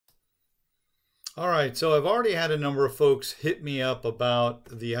All right, so I've already had a number of folks hit me up about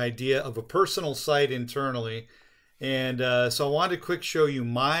the idea of a personal site internally. And so I wanted to quick show you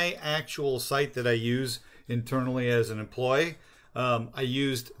my actual site that I use internally as an employee. I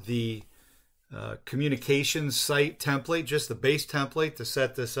used the communications site template, just the base template to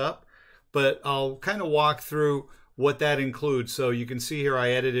set this up. But I'll kind of walk through what that includes. So you can see here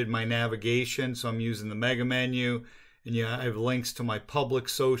I edited my navigation. So I'm using the mega menu, and I have links to my public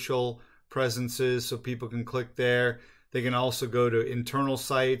social presences so people can click there. They can also go to internal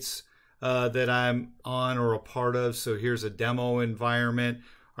sites that I'm on or a part of. So here's a demo environment,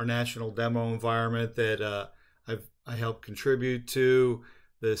 our national demo environment that I helped contribute to.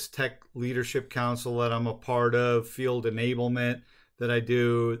 This tech leadership council that I'm a part of, field enablement that I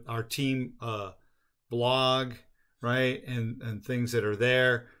do, our team blog, right, and things that are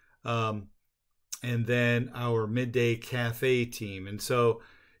there, and then our midday cafe team. And so,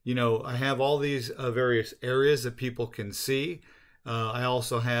 I have all these various areas that people can see. I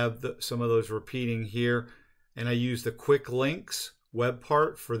also have some of those repeating here, and I use the quick links web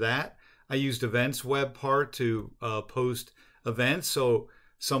part for that. I used events web part to post events. So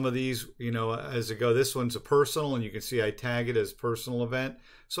some of these, as I go, this one's a personal, and you can see I tag it as personal event.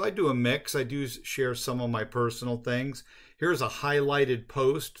 So I do a mix. I do share some of my personal things. Here's a highlighted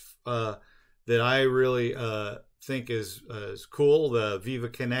post that I really think is cool. The Viva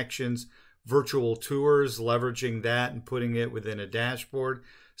Connections virtual tours, leveraging that and putting it within a dashboard.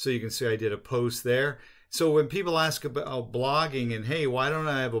 So you can see I did a post there. So when people ask about blogging and, hey, why don't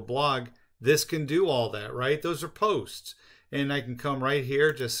I have a blog? This can do all that, right? Those are posts. And I can come right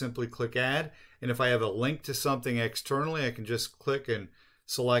here, just simply click add. And if I have a link to something externally, I can just click and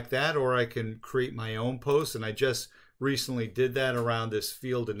select that, or I can create my own post. And I just recently did that around this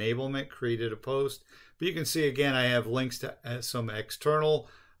field enablement, created a post. But you can see, again, I have links to some external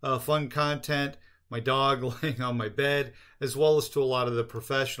fun content, my dog laying on my bed, as well as to a lot of the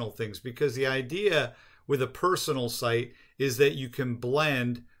professional things. Because the idea with a personal site is that you can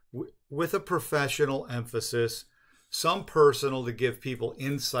blend with a professional emphasis, some personal to give people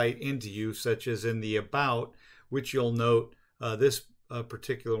insight into you, such as in the about, which you'll note this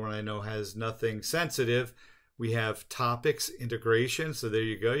particular one I know has nothing sensitive. We have topics integration. So there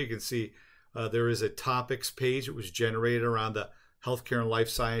you go. You can see there is a topics page that was generated around the Healthcare and Life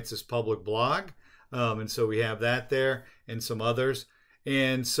Sciences public blog. And so we have that there and some others.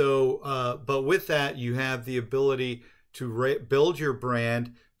 And so, but with that, you have the ability to build your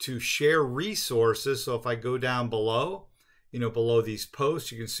brand, to share resources. So if I go down below, below these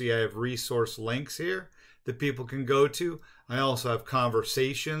posts, you can see I have resource links here that people can go to. I also have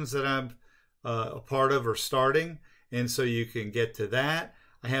conversations that I'm a part of or starting. And so you can get to that.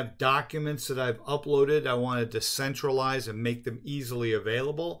 I have documents that I've uploaded. I wanted to centralize and make them easily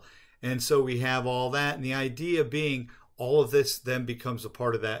available. And so we have all that. And the idea being all of this then becomes a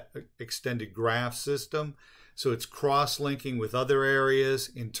part of that extended graph system. So it's cross-linking with other areas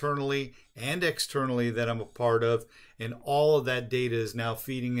internally and externally that I'm a part of. And all of that data is now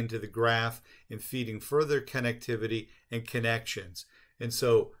feeding into the graph and feeding further connectivity and connections. And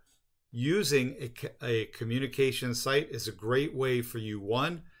so using a communication site is a great way for you,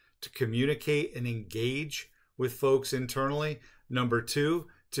 one, to communicate and engage with folks internally. Number two,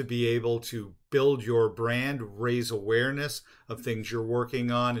 to be able to build your brand, raise awareness of things you're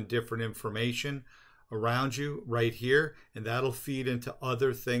working on and different information around you right here. And that'll feed into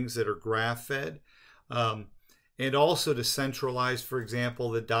other things that are graph fed. And also to centralize, for example,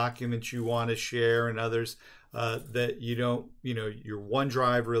 the documents you want to share and others that you don't, your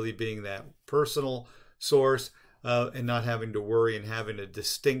OneDrive really being that personal source and not having to worry and having a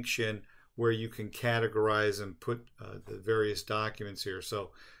distinction where you can categorize and put the various documents here.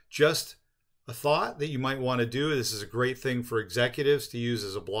 So just a thought that you might want to do. This is a great thing for executives to use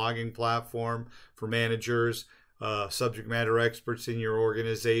as a blogging platform, for managers, subject matter experts in your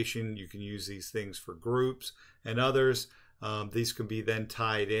organization. You can use these things for groups and others. These can be then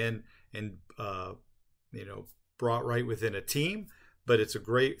tied in and brought right within a team, but it's a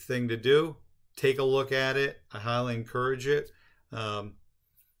great thing to do. Take a look at it. I highly encourage it. And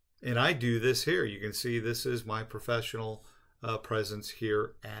I do this here. You can see this is my professional presence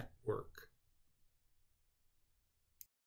here at work.